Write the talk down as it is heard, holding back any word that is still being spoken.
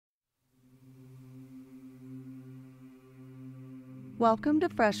Welcome to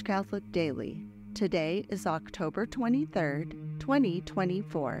Fresh Catholic Daily. Today is October 23rd,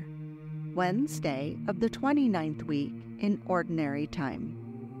 2024, Wednesday of the 29th week in Ordinary Time.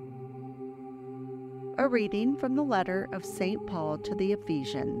 A reading from the letter of St. Paul to the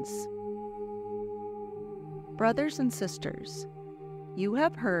Ephesians. Brothers and sisters, you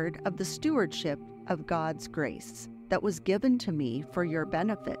have heard of the stewardship of God's grace that was given to me for your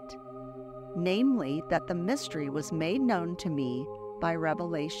benefit, namely that the mystery was made known to me by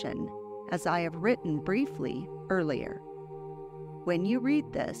revelation, as I have written briefly earlier. When you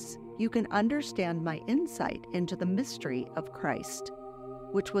read this, you can understand my insight into the mystery of Christ,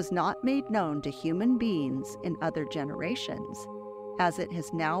 which was not made known to human beings in other generations, as it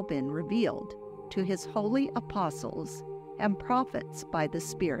has now been revealed to his holy apostles and prophets by the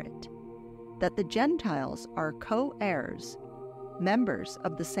Spirit, that the Gentiles are co-heirs, members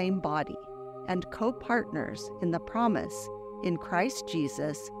of the same body, and co-partners in the promise in Christ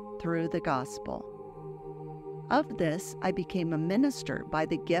Jesus through the gospel. Of this I became a minister by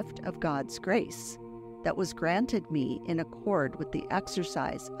the gift of God's grace that was granted me in accord with the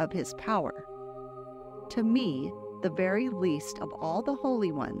exercise of his power. To me, the very least of all the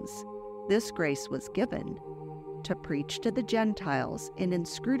holy ones, this grace was given, to preach to the Gentiles in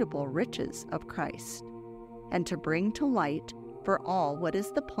inscrutable riches of Christ, and to bring to light for all what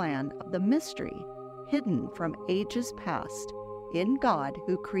is the plan of the mystery hidden from ages past in God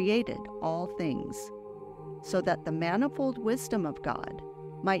who created all things, so that the manifold wisdom of God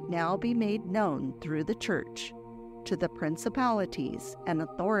might now be made known through the Church to the principalities and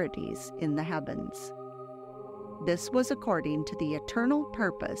authorities in the heavens. This was according to the eternal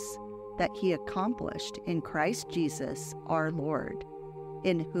purpose that he accomplished in Christ Jesus our Lord,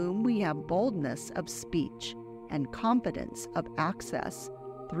 in whom we have boldness of speech and confidence of access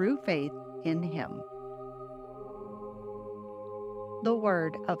through faith in him. The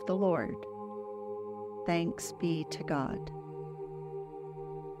word of the Lord. Thanks be to God.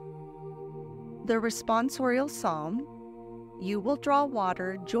 The responsorial psalm, you will draw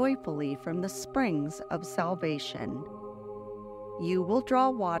water joyfully from the springs of salvation. You will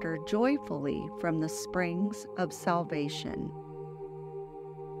draw water joyfully from the springs of salvation.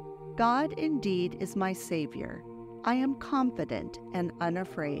 God indeed is my Savior. I am confident and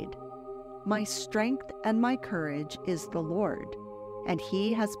unafraid. My strength and my courage is the Lord, and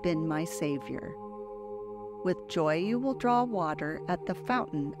he has been my Savior. With joy you will draw water at the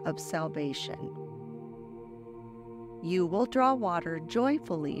fountain of salvation. You will draw water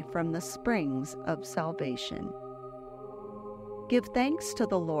joyfully from the springs of salvation. Give thanks to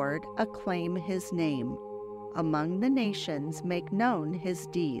the Lord, acclaim his name. Among the nations make known his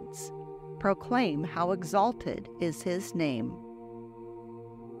deeds. Proclaim how exalted is his name.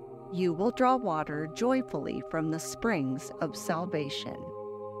 You will draw water joyfully from the springs of salvation.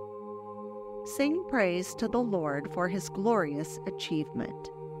 Sing praise to the Lord for his glorious achievement.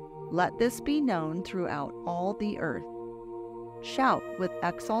 Let this be known throughout all the earth. Shout with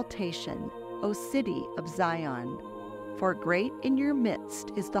exultation, O city of Zion, for great in your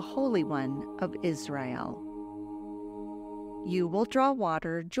midst is the Holy One of Israel. You will draw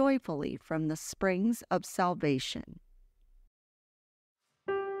water joyfully from the springs of salvation.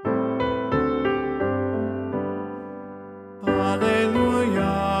 Alleluia,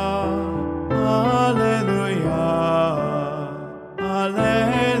 Alleluia,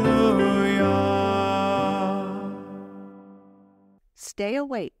 Alleluia. Stay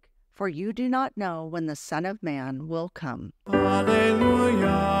awake, for you do not know when the Son of Man will come. Alleluia,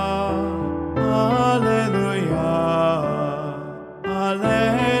 Alleluia,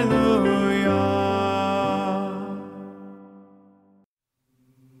 Alleluia.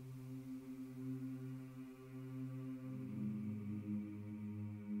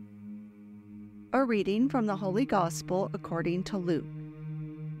 A reading from the Holy Gospel according to Luke.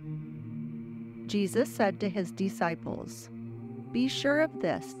 Jesus said to his disciples, "Be sure of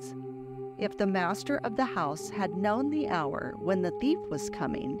this. If the master of the house had known the hour when the thief was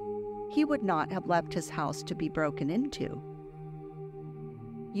coming, he would not have left his house to be broken into.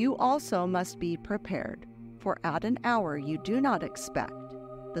 You also must be prepared, for at an hour you do not expect,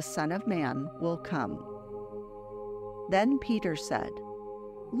 the Son of Man will come." Then Peter said,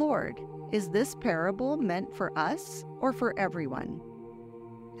 "Lord, is this parable meant for us or for everyone?"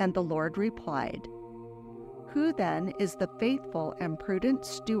 And the Lord replied, "Who then is the faithful and prudent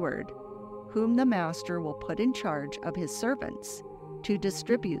steward, whom the master will put in charge of his servants to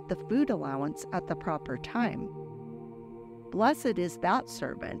distribute the food allowance at the proper time? Blessed is that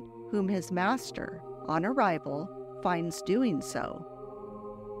servant whom his master, on arrival, finds doing so.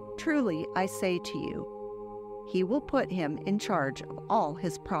 Truly I say to you, he will put him in charge of all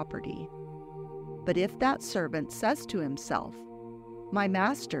his property. But if that servant says to himself, 'My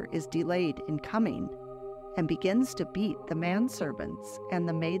master is delayed in coming,' and begins to beat the manservants and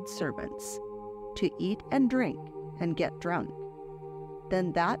the maidservants, to eat and drink and get drunk,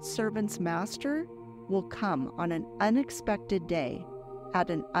 then that servant's master will come on an unexpected day at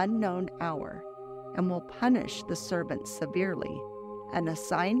an unknown hour, and will punish the servant severely and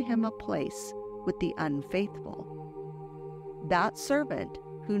assign him a place with the unfaithful. That servant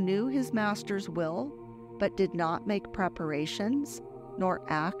who knew his master's will but did not make preparations nor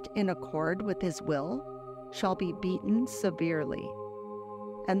act in accord with his will shall be beaten severely.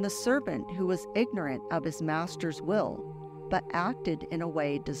 And the servant who was ignorant of his master's will but acted in a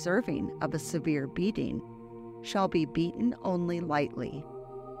way deserving of a severe beating shall be beaten only lightly.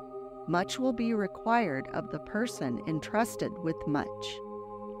 Much will be required of the person entrusted with much,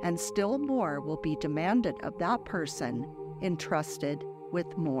 and still more will be demanded of that person entrusted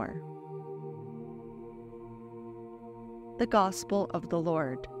with more. The Gospel of the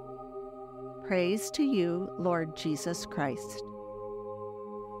Lord. Praise to you, Lord Jesus Christ.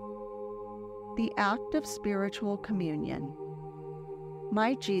 The act of spiritual communion.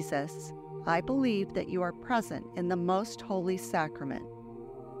 My Jesus, I believe that you are present in the most holy sacrament.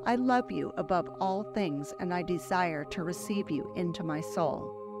 I love you above all things, and I desire to receive you into my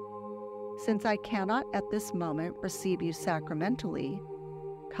soul. Since I cannot at this moment receive you sacramentally,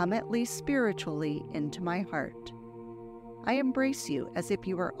 come at least spiritually into my heart. I embrace you as if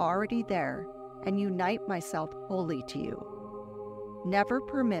you were already there and unite myself wholly to you. Never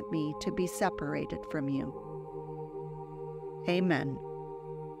permit me to be separated from you. Amen.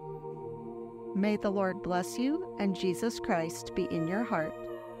 May the Lord bless you and Jesus Christ be in your heart,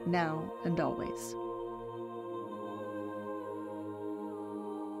 now and always.